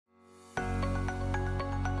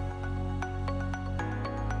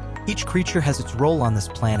Each creature has its role on this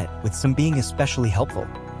planet, with some being especially helpful.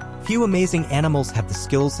 Few amazing animals have the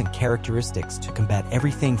skills and characteristics to combat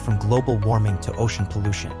everything from global warming to ocean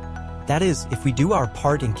pollution. That is, if we do our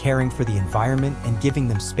part in caring for the environment and giving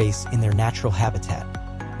them space in their natural habitat.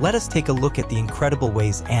 Let us take a look at the incredible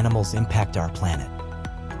ways animals impact our planet.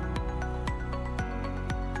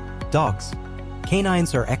 Dogs.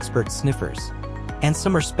 Canines are expert sniffers, and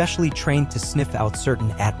some are specially trained to sniff out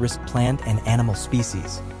certain at-risk plant and animal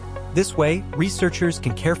species. This way, researchers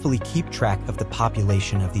can carefully keep track of the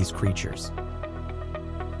population of these creatures.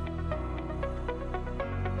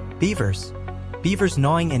 Beavers. Beavers'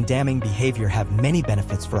 gnawing and damming behavior have many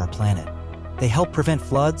benefits for our planet. They help prevent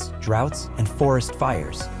floods, droughts, and forest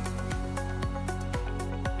fires.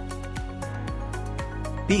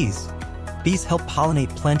 Bees. Bees help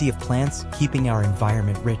pollinate plenty of plants, keeping our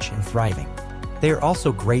environment rich and thriving. They are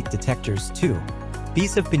also great detectors, too.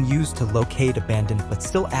 Bees have been used to locate abandoned but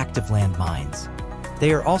still active landmines.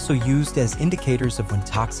 They are also used as indicators of when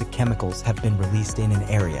toxic chemicals have been released in an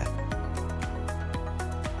area.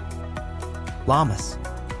 Llamas.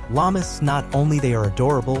 Llamas, not only they are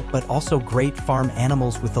adorable, but also great farm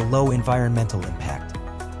animals with a low environmental impact.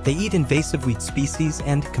 They eat invasive weed species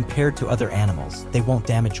and, compared to other animals, they won't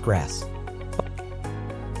damage grass.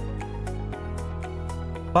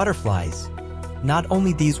 Butterflies. Not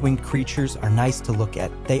only these winged creatures are nice to look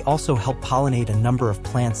at, they also help pollinate a number of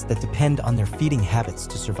plants that depend on their feeding habits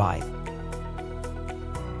to survive.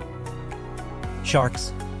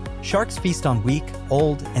 Sharks. Sharks feast on weak,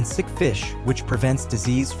 old, and sick fish, which prevents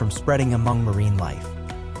disease from spreading among marine life.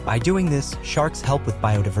 By doing this, sharks help with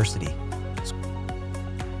biodiversity.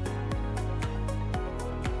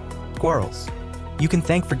 Squirrels. You can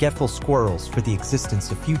thank forgetful squirrels for the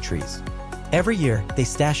existence of few trees. Every year, they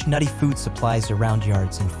stash nutty food supplies around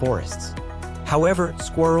yards and forests. However,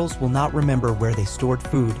 squirrels will not remember where they stored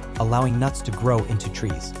food, allowing nuts to grow into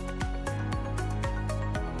trees.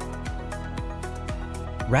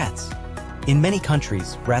 Rats. In many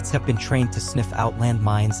countries, rats have been trained to sniff out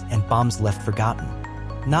landmines and bombs left forgotten.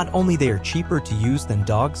 Not only they are cheaper to use than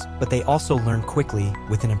dogs, but they also learn quickly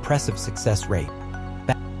with an impressive success rate.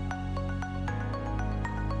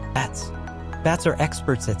 Bats. Bats are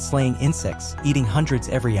experts at slaying insects, eating hundreds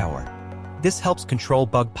every hour. This helps control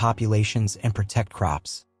bug populations and protect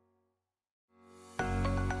crops.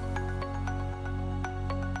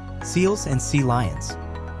 Seals and sea lions.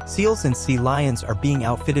 Seals and sea lions are being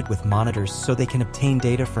outfitted with monitors so they can obtain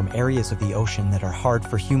data from areas of the ocean that are hard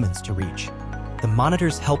for humans to reach. The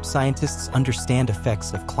monitors help scientists understand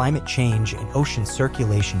effects of climate change and ocean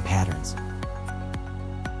circulation patterns.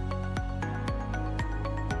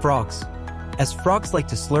 Frogs. As frogs like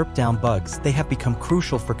to slurp down bugs, they have become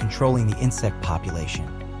crucial for controlling the insect population.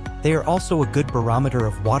 They are also a good barometer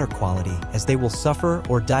of water quality, as they will suffer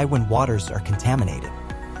or die when waters are contaminated.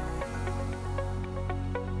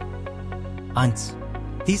 Ants.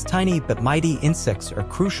 These tiny but mighty insects are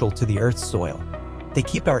crucial to the Earth's soil. They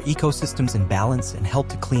keep our ecosystems in balance and help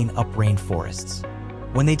to clean up rainforests.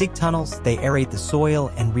 When they dig tunnels, they aerate the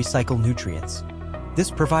soil and recycle nutrients.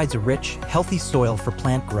 This provides a rich, healthy soil for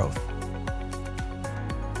plant growth.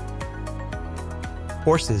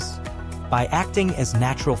 Horses. By acting as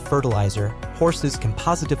natural fertilizer, horses can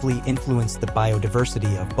positively influence the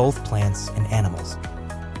biodiversity of both plants and animals.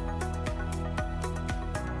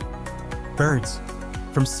 Birds.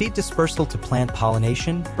 From seed dispersal to plant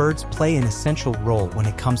pollination, birds play an essential role when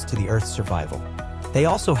it comes to the Earth's survival. They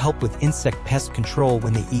also help with insect pest control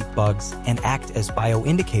when they eat bugs and act as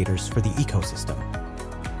bioindicators for the ecosystem.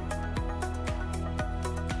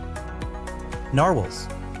 Narwhals.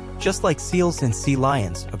 Just like seals and sea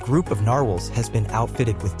lions, a group of narwhals has been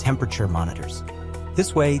outfitted with temperature monitors.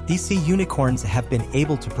 This way, these sea unicorns have been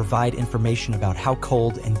able to provide information about how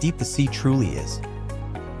cold and deep the sea truly is.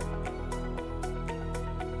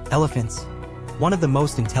 Elephants. One of the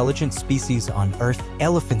most intelligent species on Earth,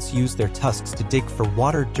 elephants use their tusks to dig for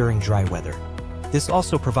water during dry weather. This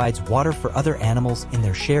also provides water for other animals in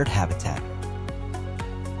their shared habitat.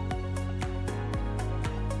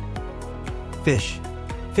 Fish.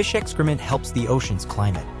 Fish excrement helps the ocean's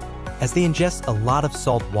climate. As they ingest a lot of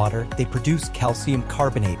salt water, they produce calcium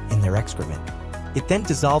carbonate in their excrement. It then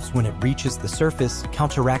dissolves when it reaches the surface,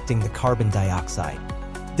 counteracting the carbon dioxide.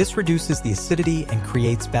 This reduces the acidity and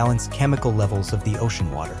creates balanced chemical levels of the ocean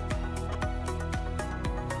water.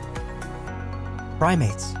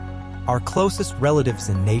 Primates. Our closest relatives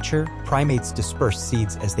in nature, primates disperse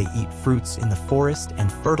seeds as they eat fruits in the forest and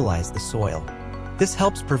fertilize the soil. This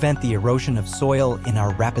helps prevent the erosion of soil in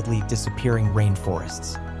our rapidly disappearing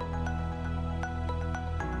rainforests.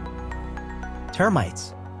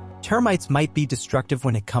 Termites. Termites might be destructive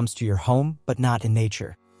when it comes to your home, but not in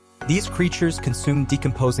nature. These creatures consume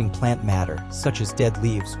decomposing plant matter, such as dead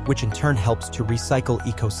leaves, which in turn helps to recycle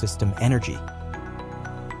ecosystem energy.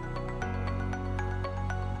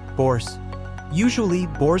 Boars. Usually,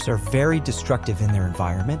 boars are very destructive in their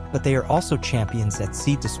environment, but they are also champions at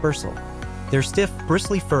seed dispersal. Their stiff,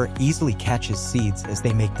 bristly fur easily catches seeds as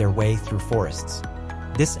they make their way through forests.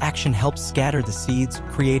 This action helps scatter the seeds,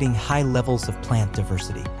 creating high levels of plant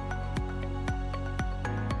diversity.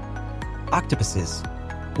 Octopuses.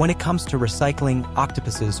 When it comes to recycling,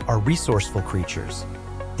 octopuses are resourceful creatures.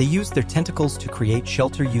 They use their tentacles to create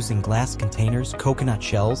shelter using glass containers, coconut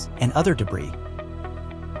shells, and other debris.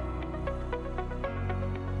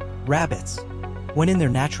 Rabbits. When in their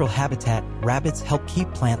natural habitat, rabbits help keep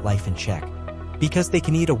plant life in check. Because they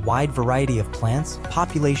can eat a wide variety of plants,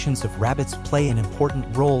 populations of rabbits play an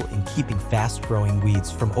important role in keeping fast-growing weeds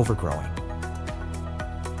from overgrowing.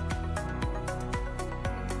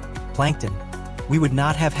 Plankton. We would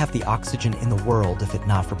not have half the oxygen in the world if it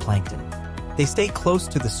not for plankton. They stay close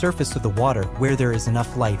to the surface of the water where there is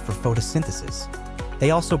enough light for photosynthesis.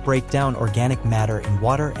 They also break down organic matter in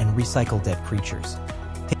water and recycle dead creatures.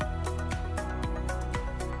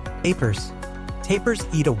 Tapirs. Tapirs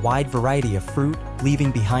eat a wide variety of fruit, leaving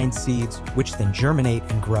behind seeds, which then germinate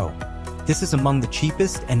and grow. This is among the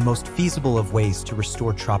cheapest and most feasible of ways to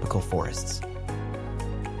restore tropical forests.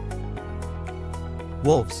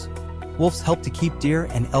 Wolves. Wolves help to keep deer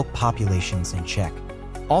and elk populations in check.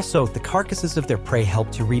 Also, the carcasses of their prey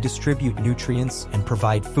help to redistribute nutrients and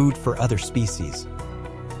provide food for other species.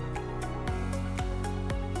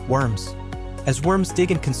 Worms. As worms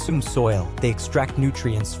dig and consume soil, they extract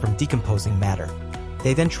nutrients from decomposing matter.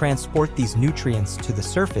 They then transport these nutrients to the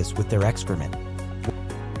surface with their excrement.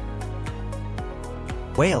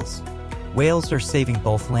 Whales. Whales are saving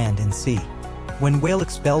both land and sea. When whale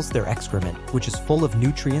expels their excrement, which is full of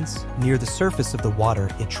nutrients, near the surface of the water,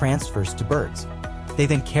 it transfers to birds. They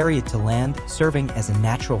then carry it to land, serving as a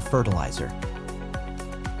natural fertilizer.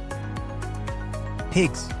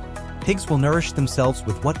 Pigs. Pigs will nourish themselves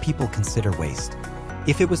with what people consider waste.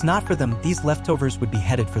 If it was not for them, these leftovers would be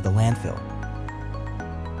headed for the landfill.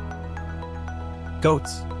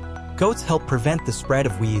 Goats. Goats help prevent the spread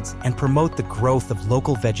of weeds and promote the growth of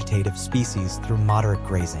local vegetative species through moderate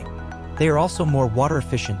grazing. They are also more water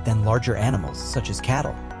efficient than larger animals, such as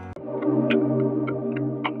cattle.